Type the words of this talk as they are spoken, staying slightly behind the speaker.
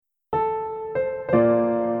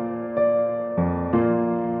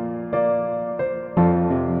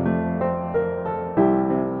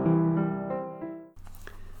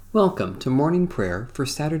Welcome to morning prayer for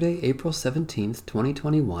Saturday, April 17th,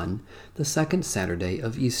 2021, the second Saturday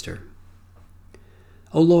of Easter.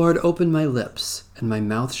 O Lord, open my lips, and my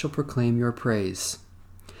mouth shall proclaim your praise.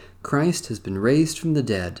 Christ has been raised from the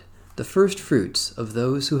dead, the first fruits of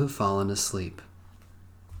those who have fallen asleep.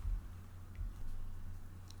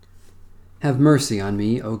 Have mercy on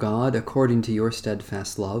me, O God, according to your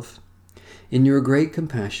steadfast love. In your great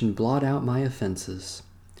compassion blot out my offenses.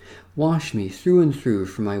 Wash me through and through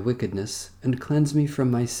from my wickedness, and cleanse me from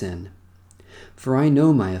my sin. For I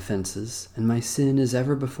know my offenses, and my sin is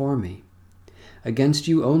ever before me. Against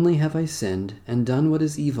you only have I sinned, and done what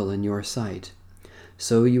is evil in your sight.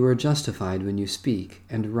 So you are justified when you speak,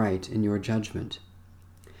 and right in your judgment.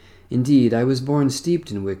 Indeed, I was born steeped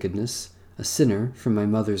in wickedness, a sinner from my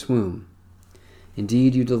mother's womb.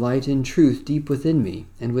 Indeed, you delight in truth deep within me,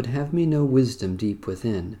 and would have me know wisdom deep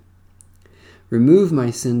within. Remove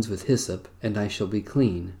my sins with hyssop, and I shall be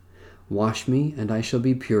clean. Wash me, and I shall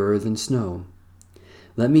be purer than snow.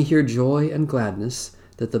 Let me hear joy and gladness,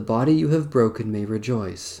 that the body you have broken may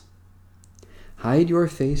rejoice. Hide your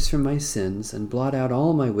face from my sins, and blot out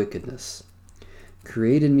all my wickedness.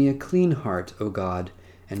 Create in me a clean heart, O God,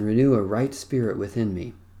 and renew a right spirit within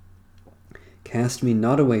me. Cast me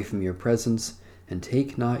not away from your presence, and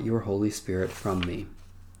take not your Holy Spirit from me.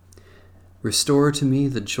 Restore to me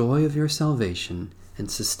the joy of your salvation, and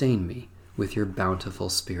sustain me with your bountiful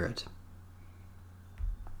Spirit.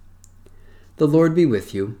 The Lord be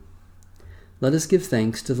with you. Let us give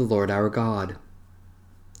thanks to the Lord our God.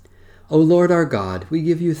 O Lord our God, we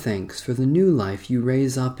give you thanks for the new life you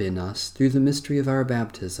raise up in us through the mystery of our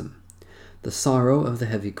baptism, the sorrow of the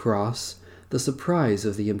heavy cross, the surprise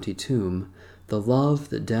of the empty tomb, the love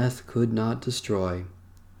that death could not destroy.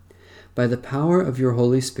 By the power of your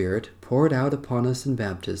Holy Spirit, poured out upon us in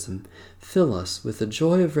baptism, fill us with the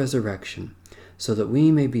joy of resurrection, so that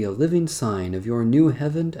we may be a living sign of your new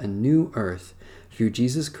heaven and new earth, through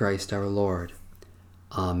Jesus Christ our Lord.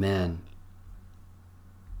 Amen.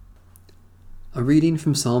 A reading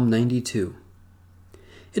from Psalm 92.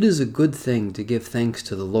 It is a good thing to give thanks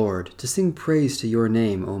to the Lord, to sing praise to your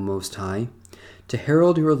name, O Most High, to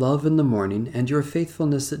herald your love in the morning and your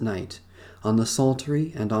faithfulness at night, on the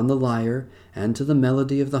psaltery and on the lyre, and to the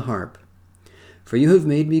melody of the harp. For you have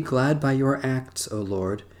made me glad by your acts, O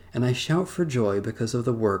Lord, and I shout for joy because of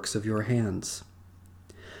the works of your hands.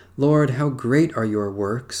 Lord, how great are your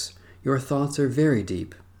works! Your thoughts are very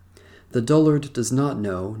deep. The dullard does not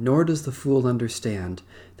know, nor does the fool understand,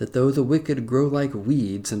 that though the wicked grow like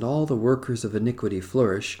weeds and all the workers of iniquity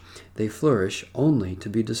flourish, they flourish only to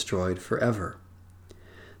be destroyed forever.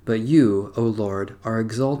 But you, O Lord, are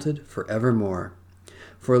exalted for evermore.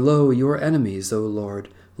 For lo, your enemies, O Lord,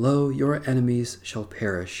 lo, your enemies shall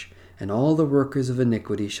perish, and all the workers of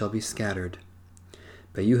iniquity shall be scattered.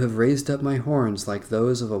 But you have raised up my horns like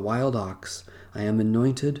those of a wild ox. I am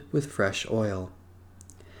anointed with fresh oil.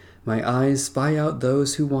 My eyes spy out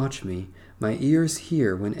those who watch me. My ears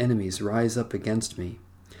hear when enemies rise up against me.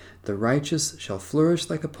 The righteous shall flourish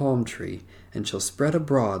like a palm tree, and shall spread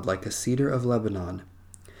abroad like a cedar of Lebanon.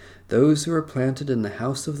 Those who are planted in the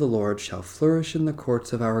house of the Lord shall flourish in the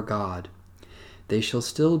courts of our God. They shall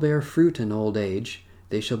still bear fruit in old age.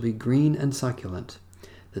 They shall be green and succulent,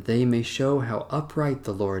 that they may show how upright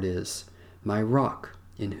the Lord is, my rock,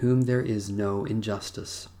 in whom there is no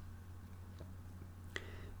injustice.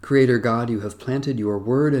 Creator God, you have planted your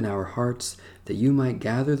word in our hearts, that you might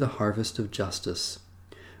gather the harvest of justice.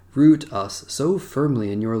 Root us so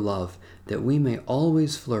firmly in your love, that we may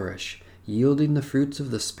always flourish, yielding the fruits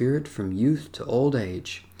of the Spirit from youth to old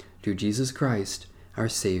age, through Jesus Christ, our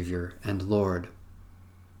Savior and Lord.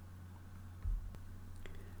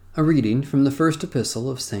 A reading from the first epistle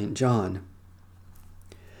of St. John.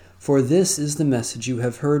 For this is the message you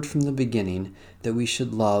have heard from the beginning, that we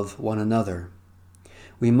should love one another.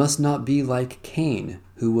 We must not be like Cain,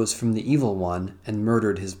 who was from the evil one and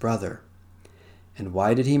murdered his brother. And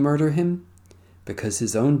why did he murder him? Because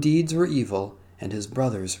his own deeds were evil, and his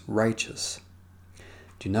brother's righteous.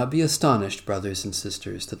 Do not be astonished, brothers and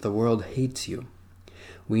sisters, that the world hates you.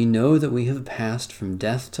 We know that we have passed from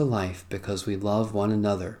death to life because we love one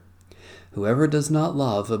another. Whoever does not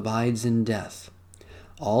love abides in death.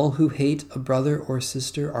 All who hate a brother or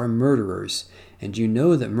sister are murderers, and you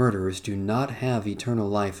know that murderers do not have eternal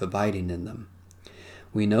life abiding in them.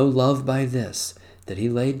 We know love by this, that he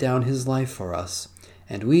laid down his life for us,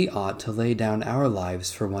 and we ought to lay down our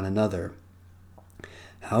lives for one another.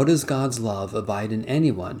 How does God's love abide in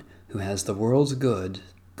anyone who has the world's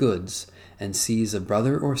goods and sees a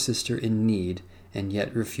brother or sister in need and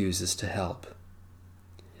yet refuses to help?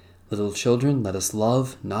 Little children, let us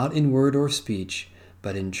love not in word or speech,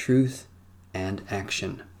 but in truth and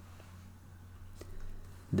action.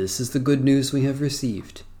 This is the good news we have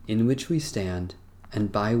received, in which we stand,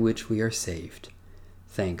 and by which we are saved.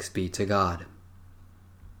 Thanks be to God.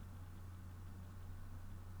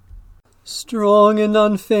 Strong and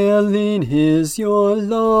unfailing is your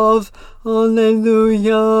love.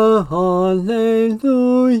 Alleluia,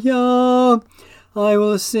 alleluia. I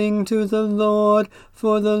will sing to the Lord,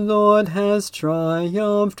 for the Lord has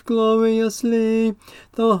triumphed gloriously.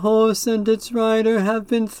 The horse and its rider have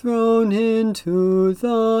been thrown into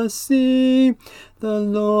the sea. The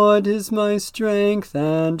Lord is my strength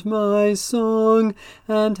and my song,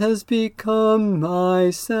 and has become my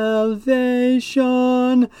salvation.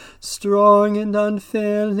 Strong and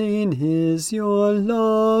unfailing is your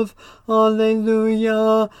love.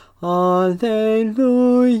 Alleluia, alleluia.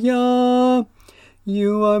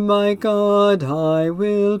 You are my God, I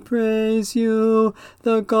will praise you.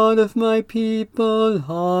 The God of my people,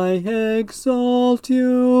 I exalt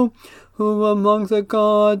you. Who among the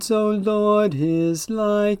gods, O Lord, is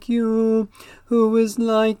like you? Who is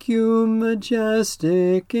like you,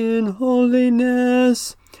 majestic in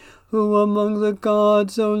holiness? Who among the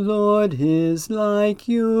gods, O Lord, is like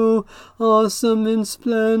you? Awesome in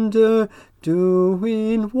splendor,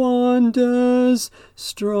 doing wonders.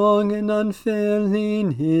 Strong and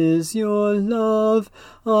unfailing is your love.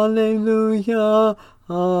 Alleluia,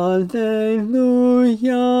 alleluia.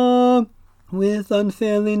 With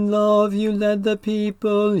unfailing love you led the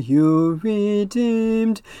people you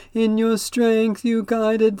redeemed. In your strength you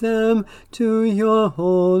guided them to your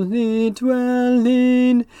holy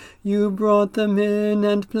dwelling. You brought them in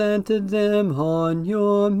and planted them on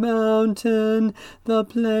your mountain, the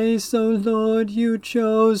place, O Lord, you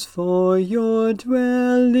chose for your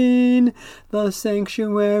dwelling. The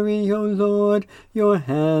sanctuary, O Lord, your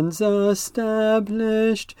hands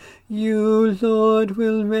established. You, Lord,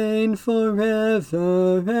 will reign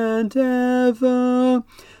forever and ever.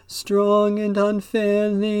 Strong and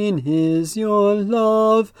unfailing is your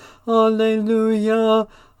love. Alleluia,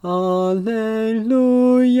 alleluia.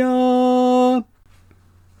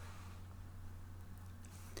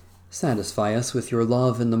 Satisfy us with your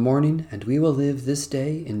love in the morning, and we will live this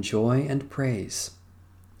day in joy and praise.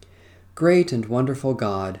 Great and wonderful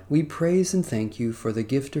God, we praise and thank you for the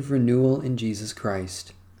gift of renewal in Jesus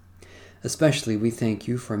Christ. Especially we thank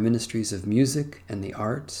you for ministries of music and the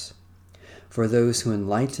arts, for those who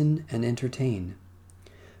enlighten and entertain,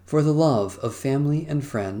 for the love of family and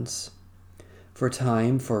friends, for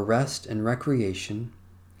time for rest and recreation,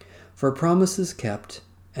 for promises kept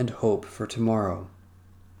and hope for tomorrow.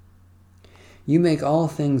 You make all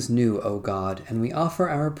things new, O God, and we offer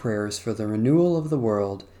our prayers for the renewal of the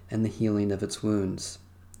world and the healing of its wounds.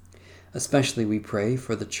 Especially we pray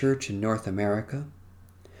for the Church in North America,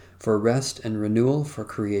 for rest and renewal for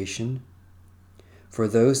creation, for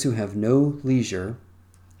those who have no leisure,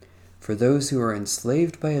 for those who are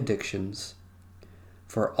enslaved by addictions,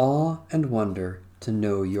 for awe and wonder to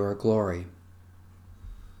know your glory.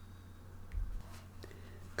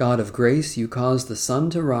 God of grace, you cause the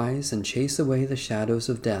sun to rise and chase away the shadows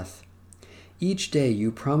of death. Each day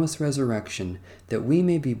you promise resurrection, that we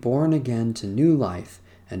may be born again to new life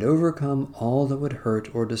and overcome all that would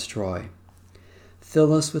hurt or destroy.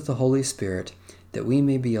 Fill us with the Holy Spirit, that we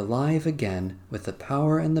may be alive again with the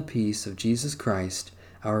power and the peace of Jesus Christ,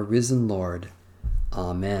 our risen Lord.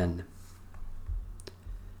 Amen.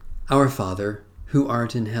 Our Father, who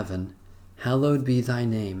art in heaven, hallowed be thy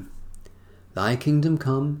name. Thy kingdom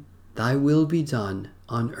come, thy will be done,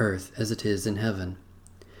 on earth as it is in heaven.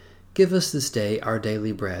 Give us this day our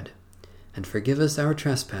daily bread, and forgive us our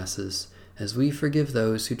trespasses, as we forgive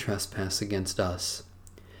those who trespass against us.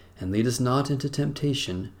 And lead us not into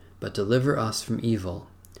temptation, but deliver us from evil.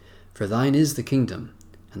 For thine is the kingdom,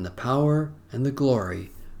 and the power, and the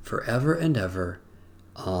glory, forever and ever.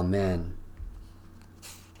 Amen.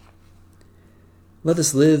 Let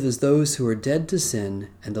us live as those who are dead to sin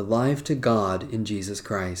and alive to God in Jesus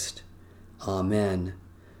Christ. Amen.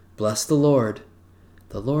 Bless the Lord.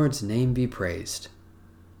 The Lord's name be praised.